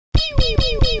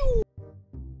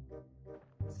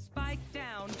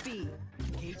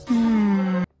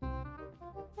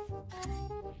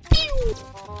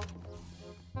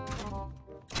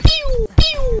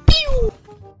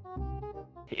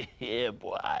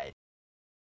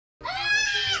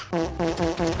Huh?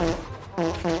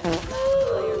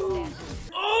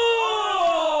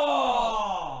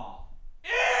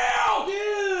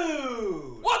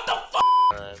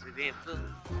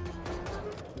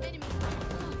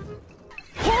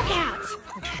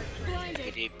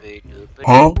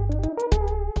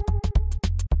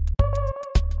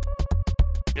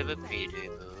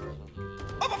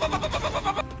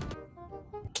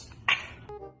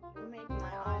 Make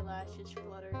my eyelashes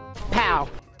flutter. Pow!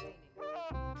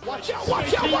 Watch out!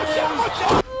 Watch out! Watch out! Watch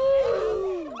out!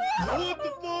 What the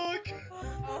fuck?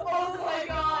 Oh my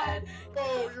god!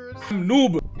 Oh, you're a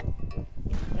Noob.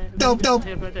 Dope.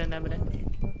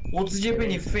 wtfvideo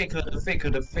你 fake 的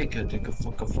这个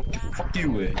fuck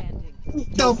you 欸。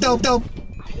 Dope.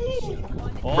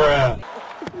 Bruh.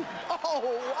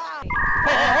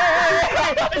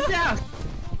 It's down!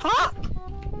 Huh?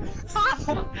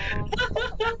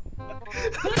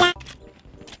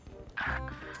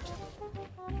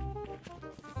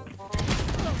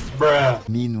 Bruh.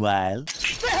 Meanwhile,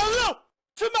 Say hello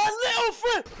to my little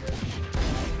friend.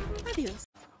 Adios.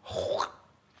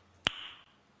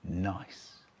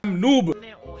 nice. Noob.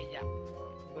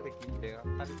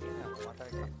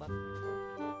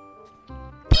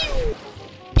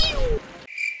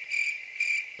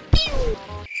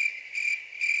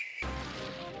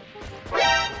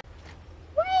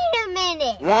 Wait a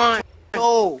minute! 1,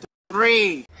 2,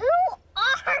 3. Who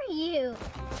are you?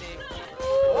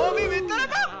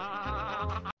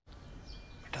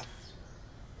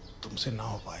 तुमसे ना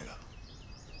हो पाएगा।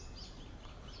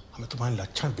 हमें तुम्हारे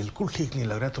लक्षण बिल्कुल ठीक नहीं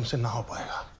लग रहा है, तुमसे ना हो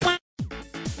पाएगा।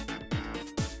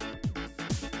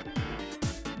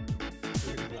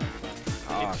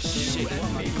 Oh shit,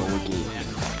 let me go again.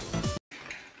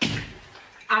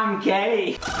 I'm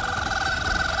gay!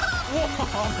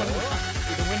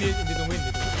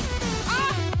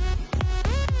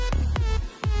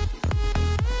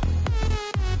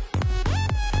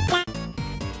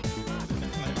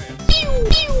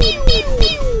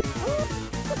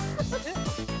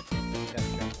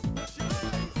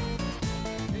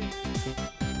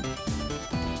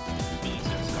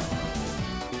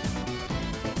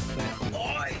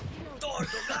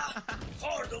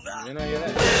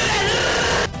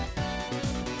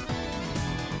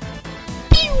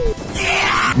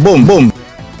 Boom, boom.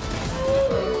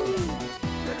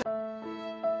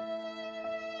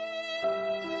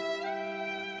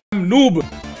 Noob.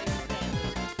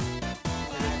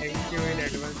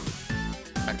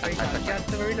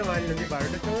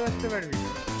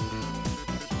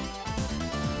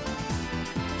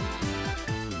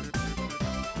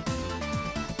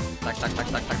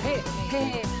 Hey.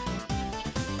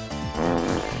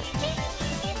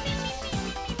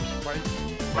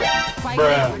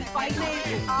 Bruh.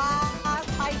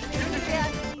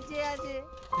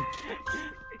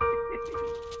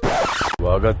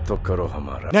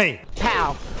 नहीं। Pow!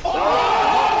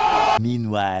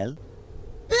 Meanwhile,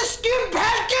 इसकी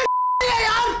बहन की है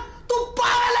यार, तू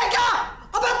पागल है क्या?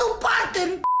 अबे तू पागल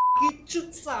की चुत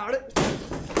साड़।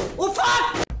 उफा!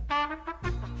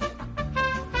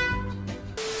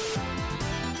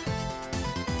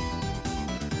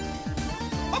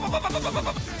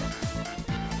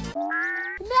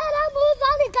 मेरा मुंह से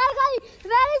निकल गई,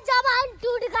 मेरी जबान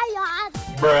टूट गई यार।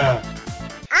 Bruh.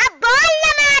 अब बोल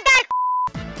ना मेरा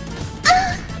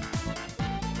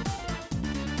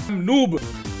Noob.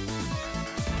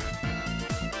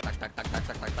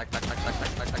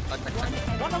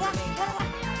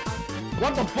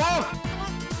 What the fuck?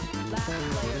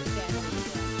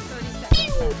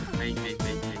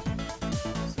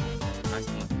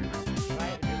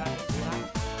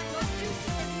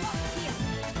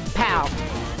 Pow!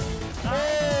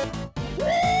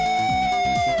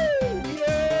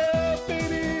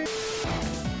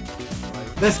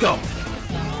 Let's go.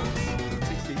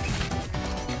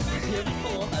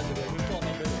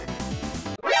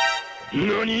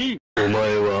 Nani?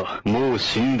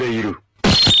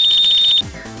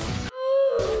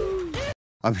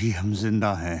 अभी हम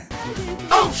जिंदा हैं।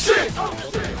 Oh shit!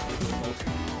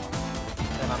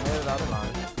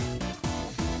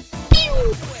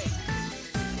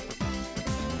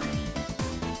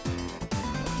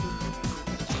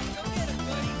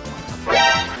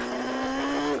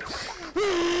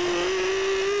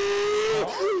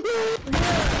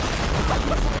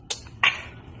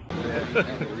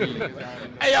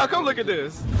 Hey y'all, come look at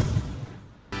this.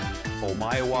 お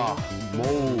前はも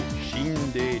う死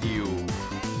んでいるよ。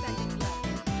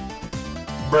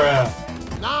 Bruh.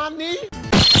 Nani?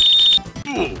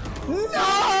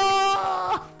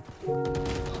 No!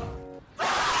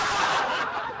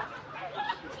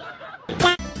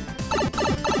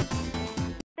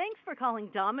 Thanks for calling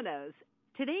Domino's.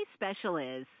 Today's special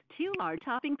is 2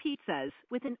 lard-topping pizzas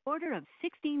with an order of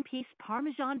 16-piece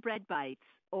Parmesan bread bites,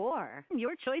 or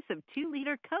your choice of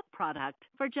 2-liter Coke product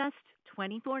for just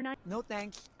 $24.99. No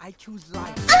thanks, I choose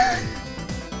life.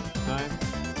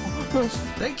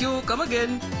 Thank you, come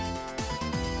again.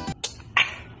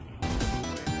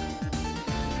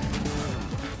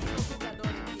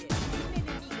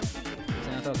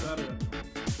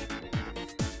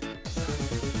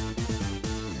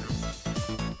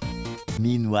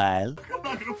 Meanwhile,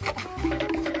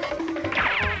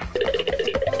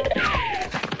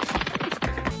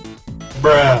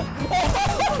 Bruh.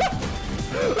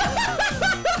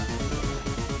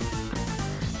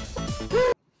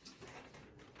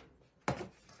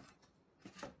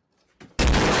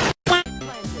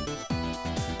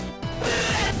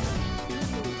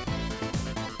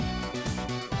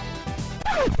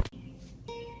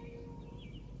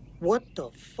 What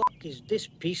the fuck is this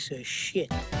piece of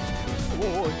shit?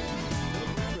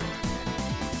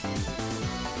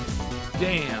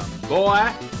 Damn,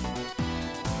 boy.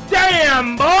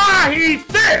 Damn, boy, he's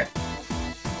thick.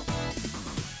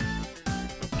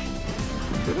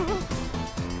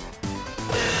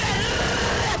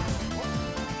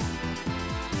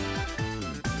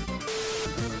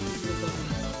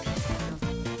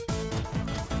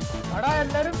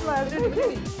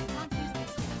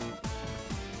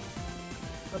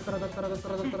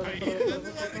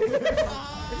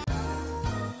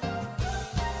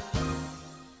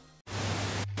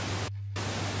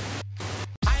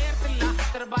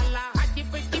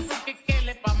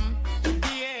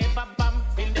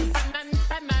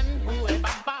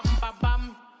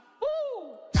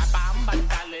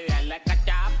 Like